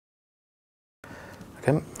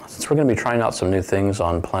Okay. Since we're going to be trying out some new things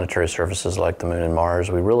on planetary surfaces like the Moon and Mars,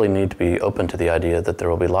 we really need to be open to the idea that there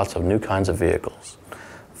will be lots of new kinds of vehicles.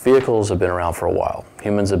 Vehicles have been around for a while.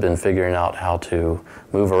 Humans have been figuring out how to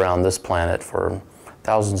move around this planet for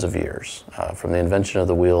thousands of years. From the invention of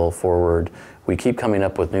the wheel forward, we keep coming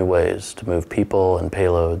up with new ways to move people and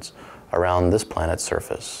payloads around this planet's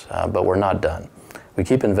surface, but we're not done. We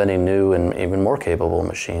keep inventing new and even more capable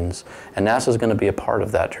machines, and NASA is going to be a part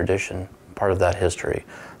of that tradition, part of that history.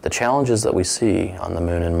 The challenges that we see on the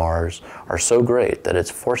Moon and Mars are so great that it's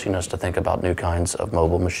forcing us to think about new kinds of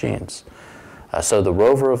mobile machines. So the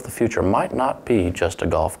rover of the future might not be just a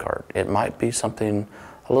golf cart. It might be something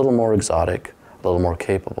a little more exotic, a little more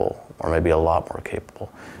capable, or maybe a lot more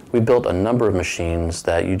capable. We built a number of machines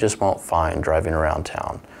that you just won't find driving around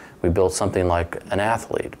town. We built something like an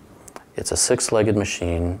athlete. It's a six-legged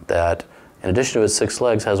machine that, in addition to its 6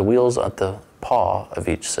 legs, has wheels at the paw of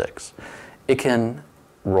each 6. It can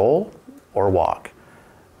roll or walk.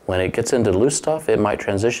 When it gets into loose stuff, it might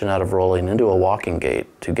transition out of rolling into a walking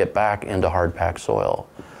gait to get back into hard-packed soil.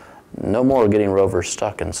 No more getting rovers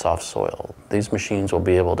stuck in soft soil. These machines will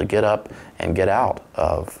be able to get up and get out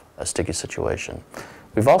of a sticky situation.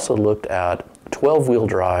 We've also looked at 12-wheel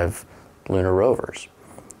drive lunar rovers.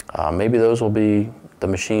 Maybe those will be the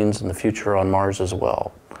machines in the future on Mars as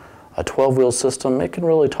well. A 12-wheel system, it can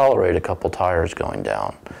really tolerate a couple tires going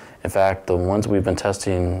down. In fact, the ones we've been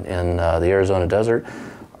testing in the Arizona desert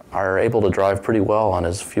are able to drive pretty well on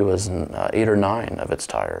as few as 8 or 9 of its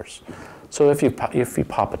tires. So if you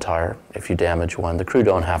pop a tire, if you damage one, the crew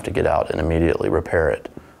don't have to get out and immediately repair it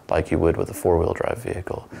like you would with a 4-wheel drive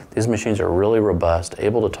vehicle. These machines are really robust,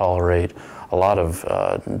 able to tolerate a lot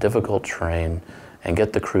of difficult terrain and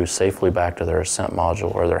get the crew safely back to their ascent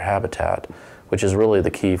module or their habitat, which is really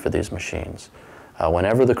the key for these machines.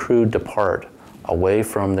 Whenever the crew depart away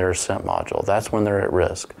from their ascent module, that's when they're at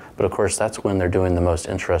risk. But of course, that's when they're doing the most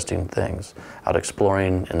interesting things, out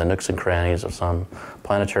exploring in the nooks and crannies of some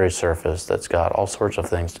planetary surface that's got all sorts of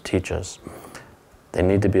things to teach us. They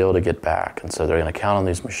need to be able to get back, and so they're going to count on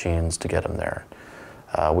these machines to get them there.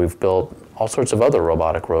 We've built all sorts of other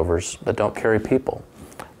robotic rovers that don't carry people.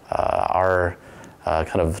 Our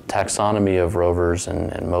kind of taxonomy of rovers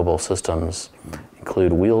and mobile systems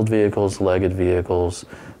include wheeled vehicles, legged vehicles,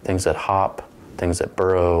 things that hop, things that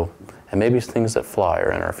burrow, and maybe things that fly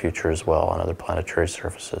are in our future as well on other planetary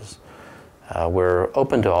surfaces. We're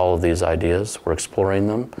open to all of these ideas, we're exploring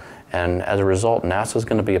them, and as a result, NASA is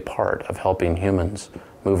going to be a part of helping humans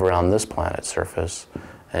move around this planet's surface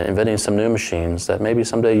and inventing some new machines that maybe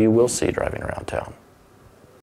someday you will see driving around town.